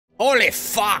Holy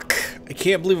fuck! I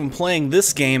can't believe I'm playing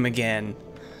this game again.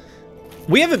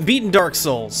 We haven't beaten Dark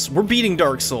Souls. We're beating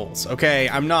Dark Souls, okay?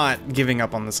 I'm not giving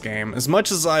up on this game. As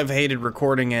much as I've hated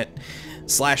recording it,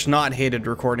 / not hated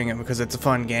recording it because it's a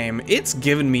fun game, it's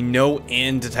given me no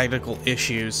end to technical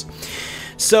issues.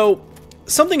 So,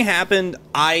 something happened.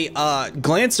 I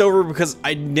glanced over because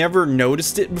I never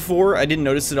noticed it before. I didn't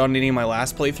notice it on any of my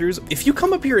last playthroughs. If you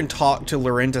come up here and talk to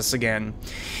Laurentis again,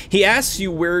 he asks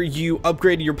you where you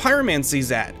upgraded your pyromancies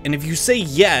at, and if you say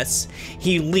yes,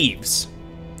 he leaves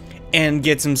and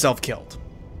gets himself killed.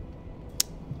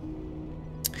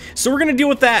 So we're gonna deal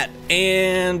with that,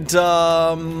 and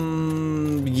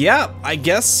yeah, I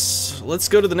guess let's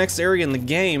go to the next area in the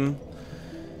game.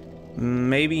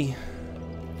 Maybe.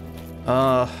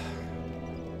 Yeah.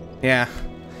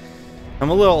 I'm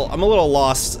a little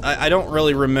lost. I don't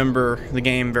really remember the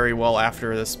game very well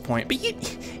after this point, but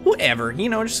whatever, you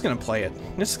know, I'm just gonna play it.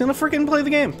 I'm just gonna freaking play the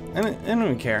game. I don't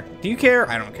even care. Do you care?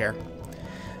 I don't care.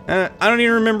 I don't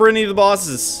even remember any of the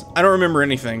bosses. I don't remember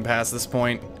anything past this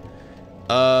point.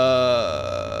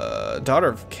 Daughter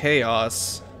of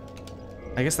Chaos.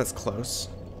 I guess that's close.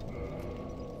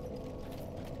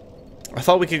 I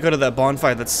thought we could go to that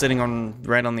bonfire that's sitting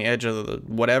right on the edge of the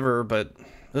whatever, but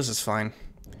this is fine.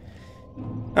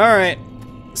 Alright,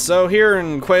 so here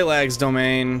in Quaylag's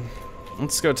domain,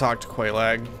 let's go talk to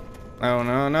Quaylag. Oh,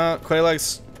 no,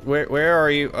 Quaylag's, where are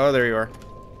you? Oh, there you are.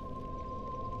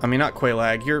 I mean, not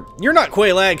Quaylag. You're not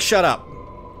Quaylag, shut up.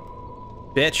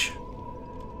 Bitch.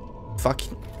 Fuck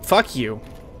you.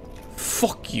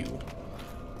 Fuck you.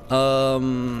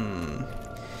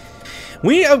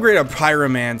 We need to upgrade our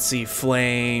pyromancy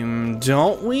flame,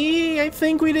 don't we? I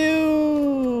think we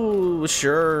do.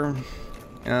 Sure.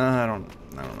 I don't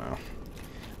know.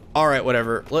 All right,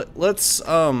 whatever. Let's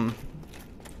how many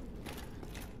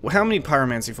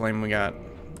pyromancy flame we got?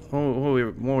 What are we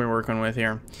working with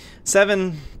here?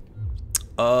 7.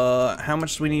 How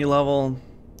much do we need level?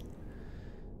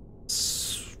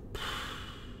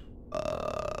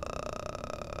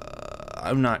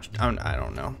 I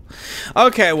don't know.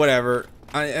 Okay, whatever.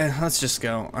 Let's just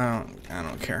go. I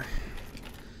don't care.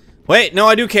 Wait, no,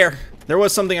 I do care. There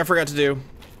was something I forgot to do,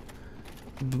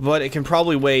 but it can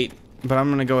probably wait. But I'm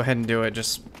gonna go ahead and do it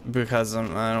just because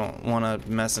I don't want to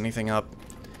mess anything up.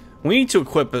 We need to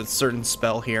equip a certain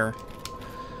spell here.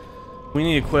 We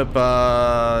need to equip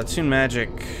Tune Magic.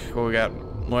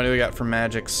 What do we got for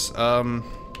magics? Well,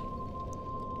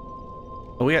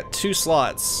 we got 2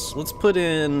 slots. Let's put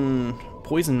in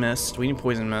Poison Mist. We need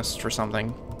Poison Mist for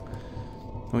something.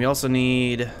 We also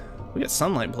need... We got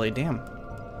Sunlight Blade, damn.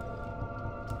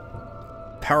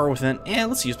 Power Within. Yeah,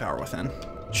 let's use Power Within.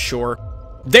 Sure.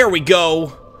 There we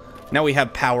go! Now we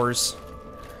have powers.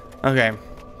 Okay.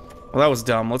 Well, that was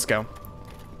dumb. Let's go.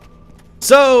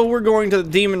 So, we're going to the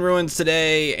Demon Ruins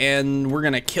today, and we're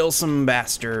gonna kill some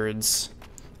bastards.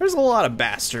 There's a lot of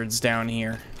bastards down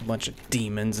here. A bunch of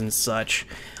demons and such,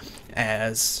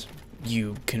 as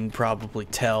you can probably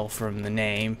tell from the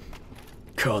name.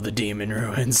 Called the Demon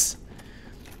Ruins.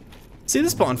 See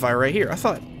this bonfire right here? I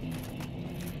thought...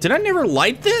 Did I never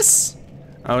light this?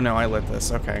 Oh no, I lit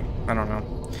this. Okay. I don't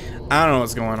know. I don't know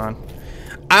what's going on.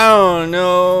 I don't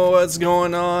know what's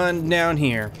going on down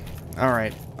here.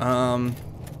 Alright.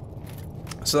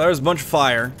 So there's a bunch of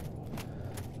fire.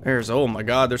 Oh my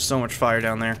god, there's so much fire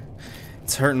down there.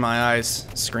 It's hurting my eyes.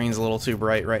 Screen's a little too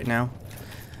bright right now.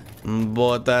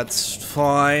 But that's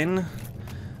fine.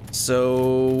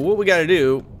 So what we gotta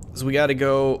do is we gotta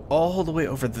go all the way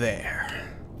over there.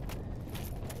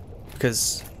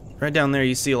 Because right down there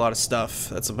you see a lot of stuff.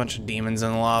 That's a bunch of demons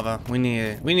in the lava. We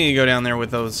need to go down there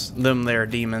with them there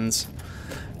demons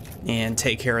and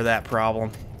take care of that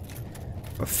problem.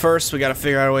 But first we gotta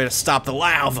figure out a way to stop the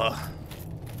lava.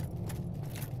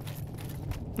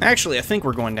 Actually, I think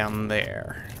we're going down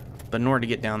there. But in order to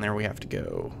get down there, we have to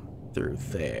go through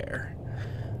there.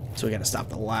 So we gotta stop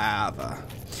the lava.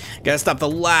 Gotta stop the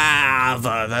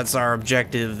lava! That's our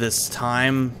objective this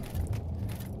time.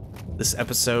 This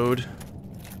episode.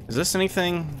 Is this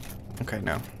anything? Okay,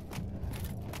 no.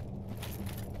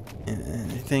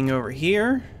 Anything over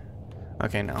here?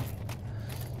 Okay, no.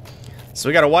 So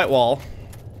we got a white wall.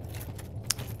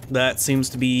 That seems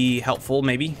to be helpful,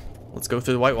 maybe. Let's go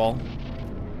through the white wall.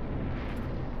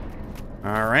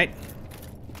 Alright.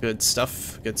 Good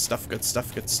stuff, good stuff, good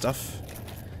stuff, good stuff.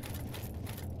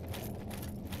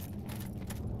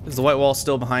 Is the white wall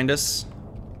still behind us?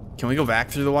 Can we go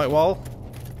back through the white wall?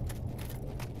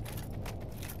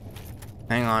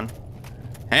 Hang on.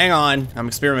 Hang on, I'm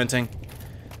experimenting.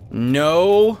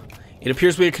 No, it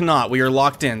appears we cannot. We are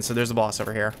locked in, so there's a boss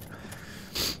over here.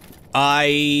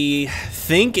 I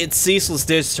think it's Ceaseless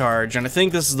Discharge, and I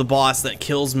think this is the boss that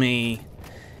kills me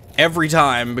every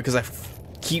time because I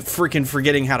keep freaking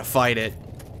forgetting how to fight it.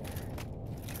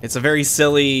 It's a very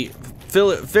silly,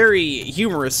 very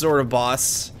humorous sort of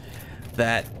boss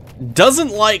that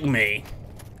doesn't like me.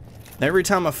 Every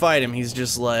time I fight him, he's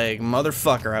just like,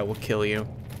 motherfucker, I will kill you.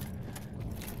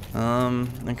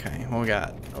 Okay, what we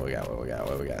got?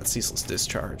 What we got? Ceaseless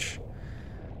Discharge.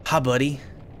 Hi, buddy.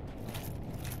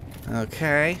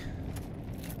 Okay.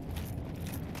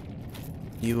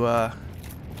 You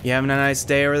having a nice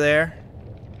day over there?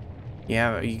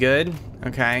 Yeah, you good?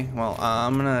 Okay, well,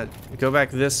 I'm gonna go back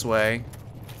this way.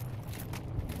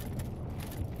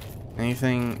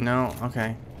 Anything? No?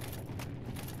 Okay.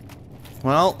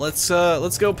 Well, let's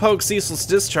go poke Ceaseless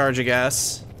Discharge, I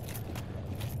guess.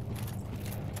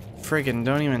 Friggin'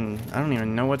 I don't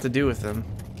even know what to do with him.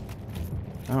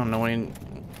 I don't know any...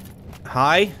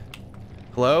 Hi?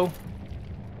 Hello?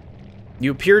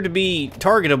 You appear to be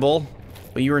targetable,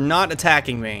 but you are not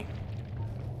attacking me.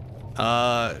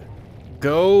 Go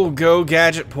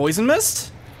Gadget Poison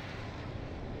Mist?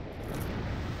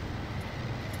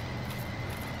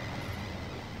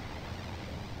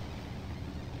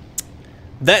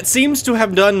 That seems to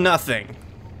have done nothing.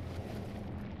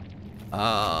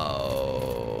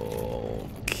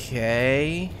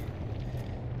 Okay.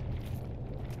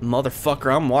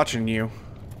 Motherfucker, I'm watching you.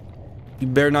 You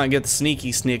better not get the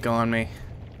sneaky sneak on me.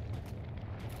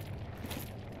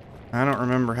 I don't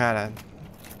remember how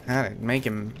to make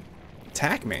him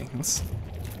attack me. I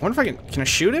wonder if can I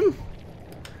shoot him?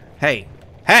 Hey.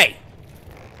 Hey!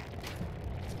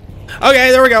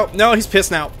 Okay, there we go. No, he's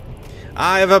pissed now.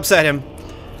 I have upset him.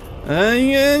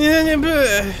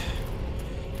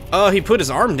 Oh, he put his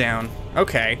arm down.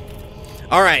 Okay.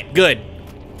 Alright, good.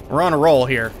 We're on a roll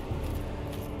here.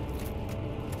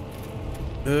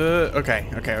 Okay.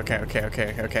 What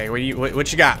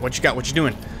you got? What you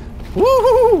doing?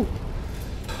 Woohoo!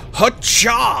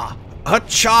 Ha-cha!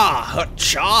 Ha-cha!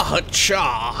 Ha-cha!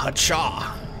 Ha-cha!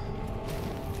 Ha-cha!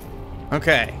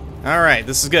 Okay. Alright,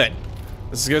 this is good.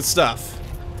 This is good stuff.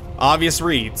 Obvious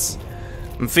reads.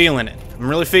 I'm feeling it. I'm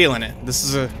really feeling it. This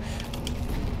is a...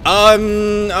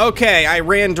 okay, I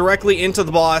ran directly into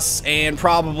the boss and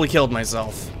probably killed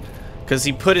myself. Because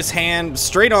he put his hand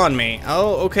straight on me.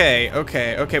 Oh, okay,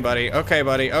 buddy. Okay,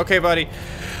 buddy.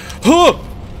 Huh!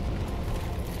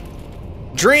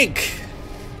 Drink!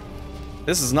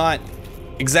 This is not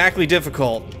exactly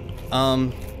difficult.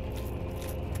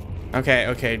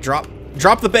 Okay, drop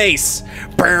the bass!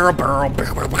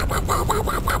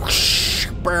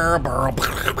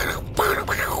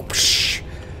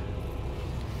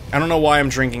 I don't know why I'm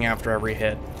drinking after every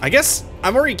hit. I guess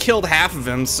I've already killed half of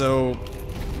him, so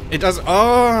it doesn't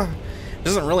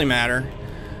really matter.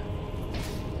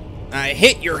 I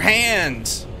hit your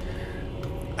hand.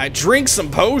 I drink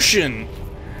some potion.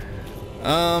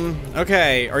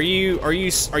 Okay, are you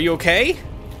okay?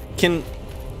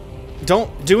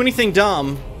 Don't do anything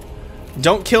dumb.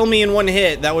 Don't kill me in one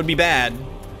hit, that would be bad.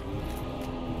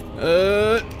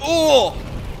 Oh!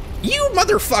 You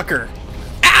motherfucker!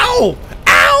 Ow!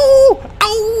 Ow!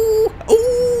 Ow!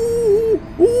 Ooh!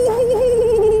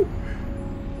 Ooh!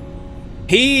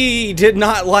 He did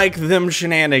not like them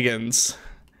shenanigans.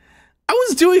 I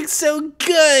was doing so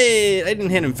good! I didn't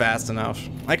hit him fast enough.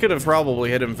 I could have probably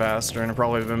hit him faster and it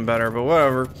probably been better, but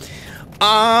whatever.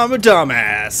 I'm a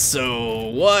dumbass, so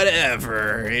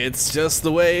whatever. It's just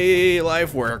the way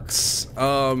life works.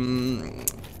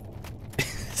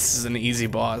 This is an easy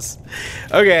boss.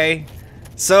 Okay,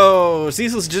 so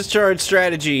Ceaseless Discharge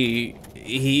strategy.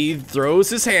 He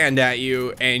throws his hand at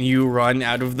you and you run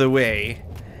out of the way.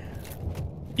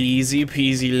 Easy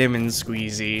peasy lemon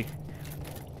squeezy.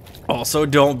 Also,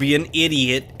 don't be an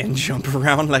idiot and jump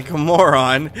around like a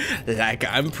moron, like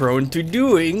I'm prone to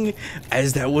doing,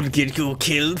 as that would get you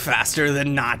killed faster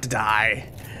than not die.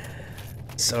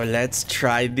 So let's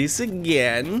try this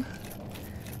again.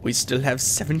 We still have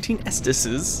 17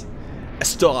 Estises.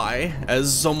 Esti,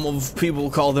 as some of people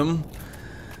call them.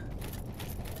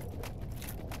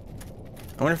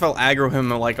 I wonder if I'll aggro him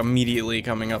like immediately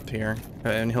coming up here,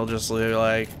 and he'll just be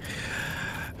like,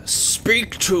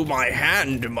 "Speak to my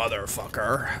hand,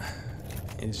 motherfucker,"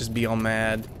 and just be all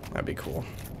mad. That'd be cool.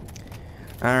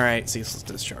 Alright, Ceaseless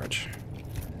Discharge.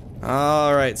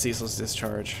 Alright, Ceaseless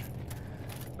Discharge.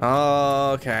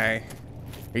 Okay.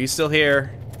 Are you still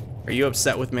here? Are you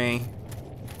upset with me?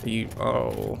 Are you...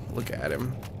 Oh, look at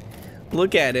him.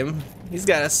 Look at him. He's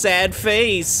got a sad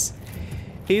face.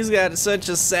 He's got such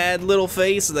a sad little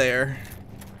face there.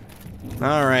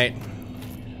 Alright.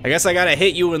 I guess I gotta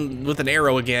hit you with an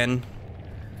arrow again.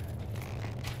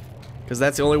 Because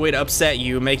that's the only way to upset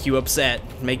you, make you upset,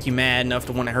 make you mad enough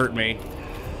to want to hurt me.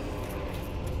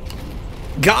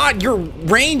 God, your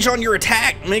range on your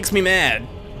attack makes me mad.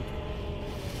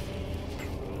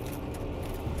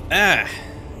 Ah.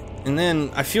 And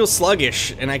then I feel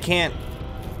sluggish and I can't.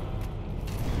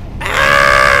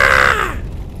 Ah!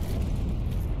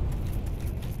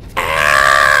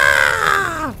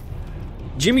 Ah!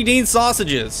 Jimmy Dean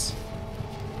sausages.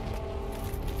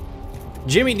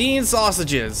 Jimmy Dean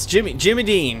sausages. Jimmy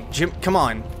Dean. Come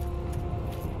on.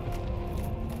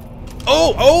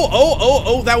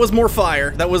 Oh, that was more fire.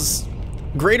 That was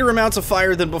greater amounts of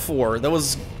fire than before. That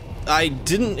was, I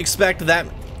didn't expect that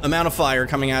amount of fire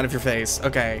coming out of your face.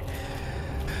 Okay.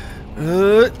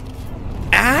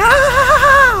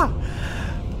 Ah!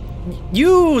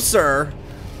 You, sir,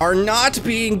 are not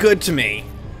being good to me.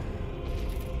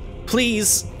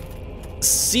 Please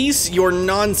cease your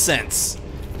nonsense.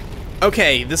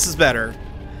 Okay, this is better.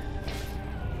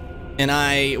 And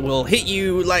I will hit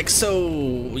you like so.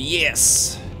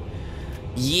 Yes.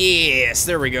 Yes,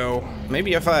 there we go.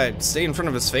 Maybe if I stay in front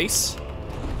of his face?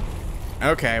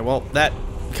 Okay, well, that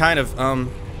kind of,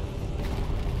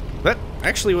 that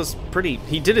actually was pretty,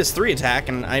 he did his 3 attack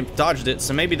and I dodged it,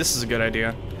 so maybe this is a good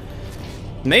idea.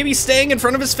 Maybe staying in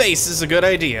front of his face is a good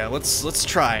idea. Let's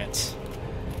try it.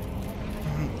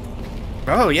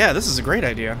 Oh yeah, this is a great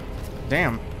idea.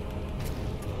 Damn.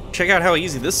 Check out how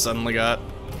easy this suddenly got.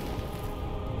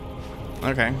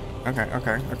 Okay.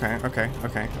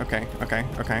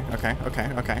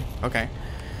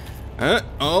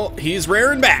 Oh, he's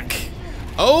rearing back.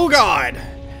 Oh God.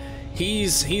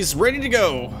 He's ready to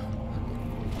go.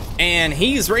 And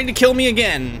he's ready to kill me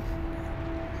again.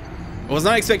 I was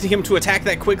not expecting him to attack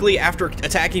that quickly after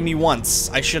attacking me once.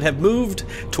 I should have moved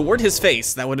toward his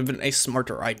face. That would have been a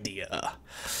smarter idea.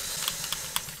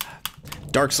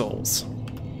 Dark Souls.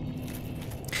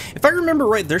 If I remember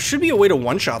right, there should be a way to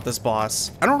one-shot this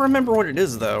boss. I don't remember what it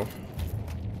is, though.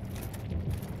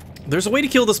 There's a way to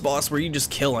kill this boss where you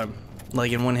just kill him,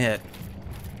 like in one hit.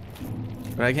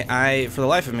 But for the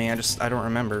life of me, I don't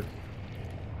remember.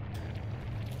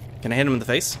 Can I hit him in the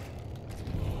face?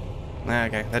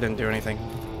 Okay, that didn't do anything.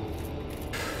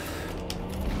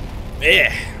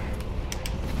 Yeah.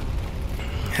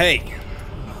 Hey,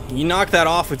 you knock that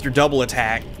off with your double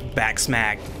attack, back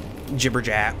smack, jibber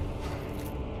jab.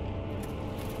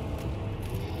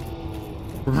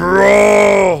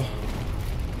 Roll.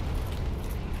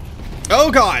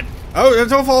 Oh God! Oh,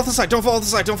 don't fall off the side! Don't fall off the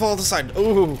side! Don't fall off the side!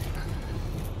 Ooh.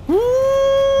 Woo.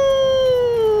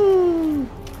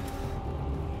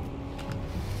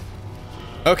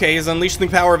 Okay, he's unleashed the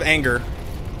power of anger.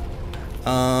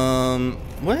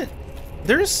 What?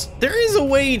 There is a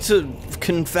way to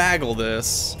confaggle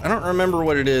this. I don't remember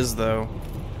what it is though.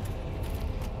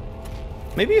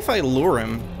 Maybe if I lure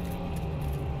him.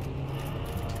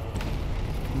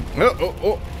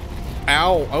 Oh.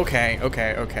 Ow.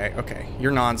 Okay.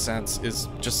 Your nonsense is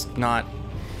just not.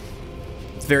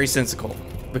 It's very sensical.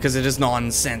 Because it is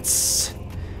nonsense.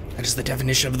 That is the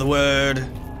definition of the word.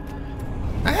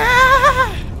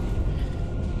 Ah!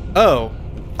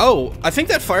 Oh, I think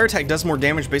that fire attack does more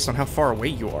damage based on how far away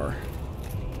you are.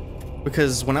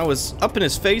 Because when I was up in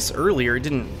his face earlier, it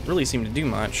didn't really seem to do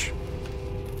much.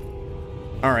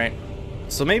 Alright.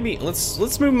 So maybe, let's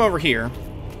move him over here.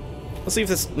 Let's see if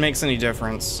this makes any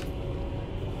difference.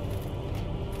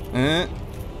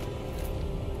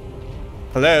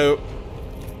 Hello?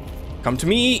 Come to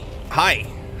me! Hi!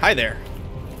 Hi there.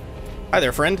 Hi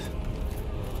there, friend.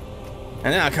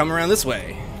 And then I'll come around this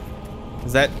way.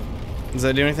 Does that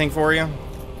do anything for you?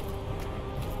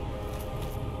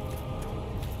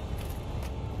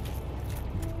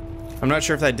 I'm not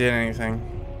sure if that did anything.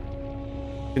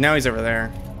 But now he's over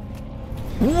there.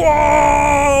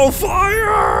 Whoa!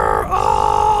 Fire!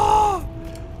 Ah!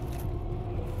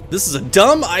 This is a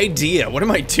dumb idea. What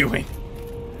am I doing?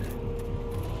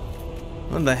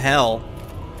 What the hell?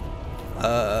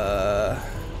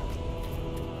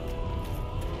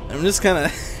 I'm just kind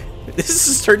of... This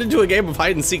has turned into a game of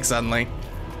hide and seek suddenly.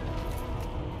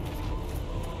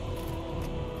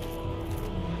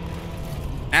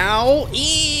 Ow!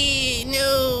 Eee!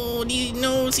 No!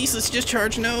 No! Ceaseless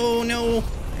discharge! No! No!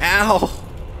 Ow!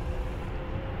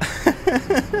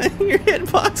 Your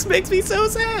hitbox makes me so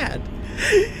sad!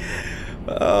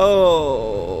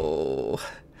 Oh...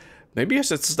 Maybe I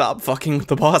should stop fucking with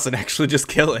the boss and actually just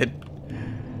kill it.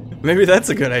 Maybe that's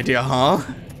a good idea, huh?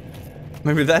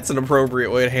 Maybe that's an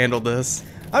appropriate way to handle this.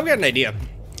 I've got an idea.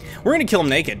 We're gonna kill him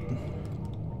naked.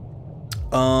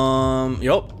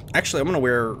 Yup. Actually, I'm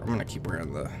gonna keep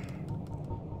wearing the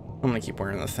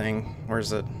thing. Where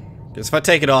is it? Because if I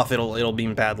take it off, it'll be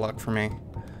bad luck for me.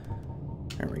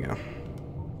 There we go.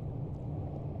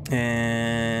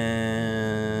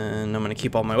 And I'm gonna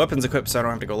keep all my weapons equipped so I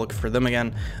don't have to go look for them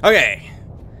again. Okay.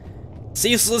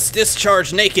 Ceaseless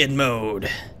Discharge naked mode.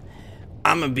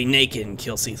 I'm gonna be naked and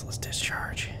kill Ceaseless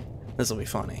Discharge. This'll be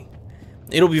funny.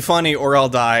 It'll be funny or I'll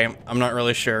die. I'm not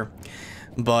really sure.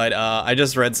 But I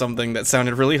just read something that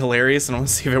sounded really hilarious and I want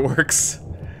to see if it works.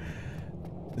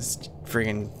 Just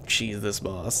friggin' cheese this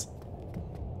boss.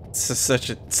 It's just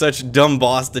such a dumb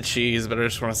boss to cheese, but I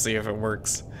just want to see if it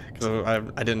works. Because I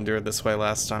didn't do it this way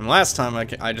last time. Last time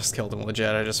I just killed him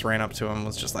legit. I just ran up to him,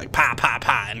 was just like, pa, pa,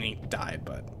 pa, and he died,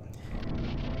 but...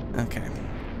 Okay.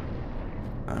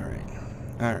 Alright.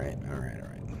 Alright.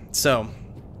 So,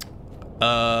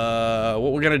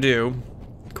 what we're gonna do,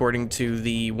 according to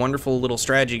the wonderful little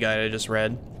strategy guide I just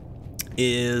read,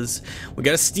 is we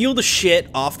gotta steal the shit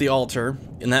off the altar,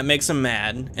 and that makes him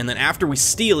mad, and then after we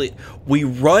steal it, we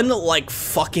run like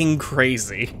fucking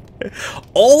crazy.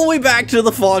 All the way back to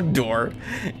the fog door,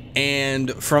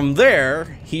 and from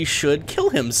there, he should kill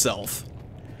himself.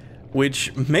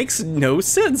 Which makes no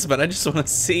sense, but I just want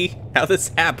to see how this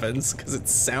happens, because it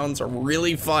sounds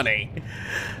really funny.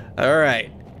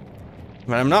 Alright.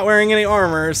 But I'm not wearing any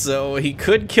armor, so he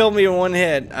could kill me in one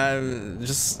hit. I'm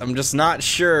just not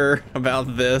sure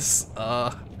about this.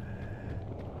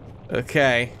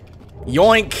 Okay.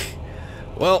 Yoink!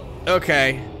 Well,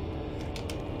 okay.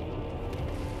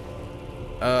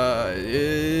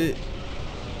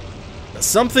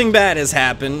 Something bad has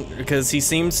happened, because he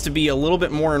seems to be a little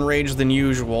bit more enraged than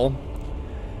usual.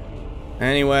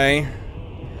 Anyway,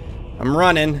 I'm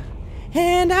running.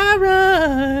 And I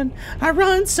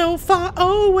run so far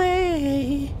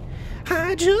away.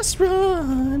 I just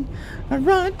run, I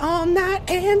run all night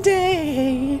and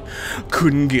day.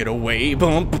 Couldn't get away. Okay,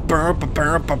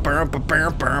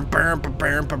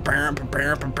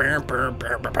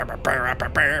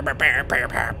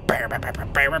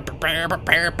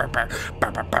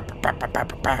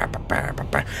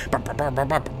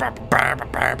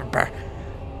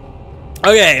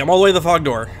 I'm all the way to the fog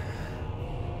door.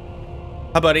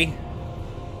 Hi, buddy.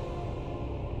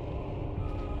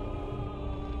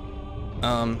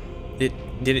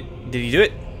 Did he do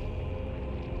it?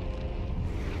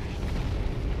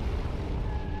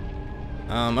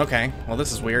 Okay. Well,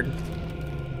 this is weird.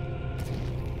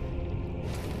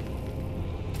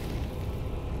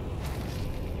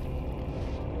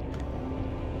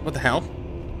 What the hell?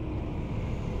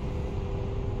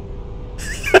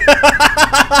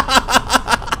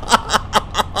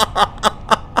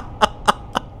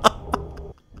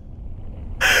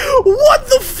 What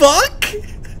the fuck?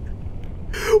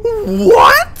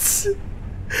 What?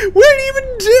 What did he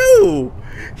even do?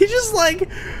 He just like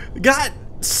got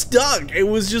stuck. It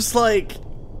was just like,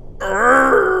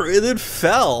 and then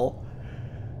fell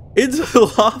into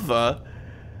the lava.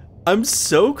 I'm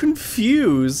so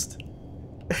confused.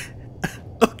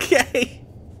 Okay.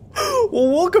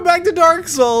 Well, welcome back to Dark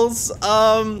Souls.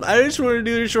 I just wanted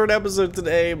to do a short episode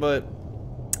today, but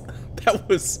that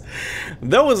was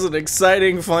an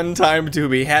exciting, fun time to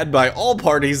be had by all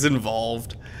parties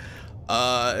involved.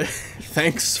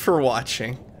 Thanks for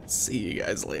watching. See you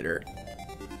guys later.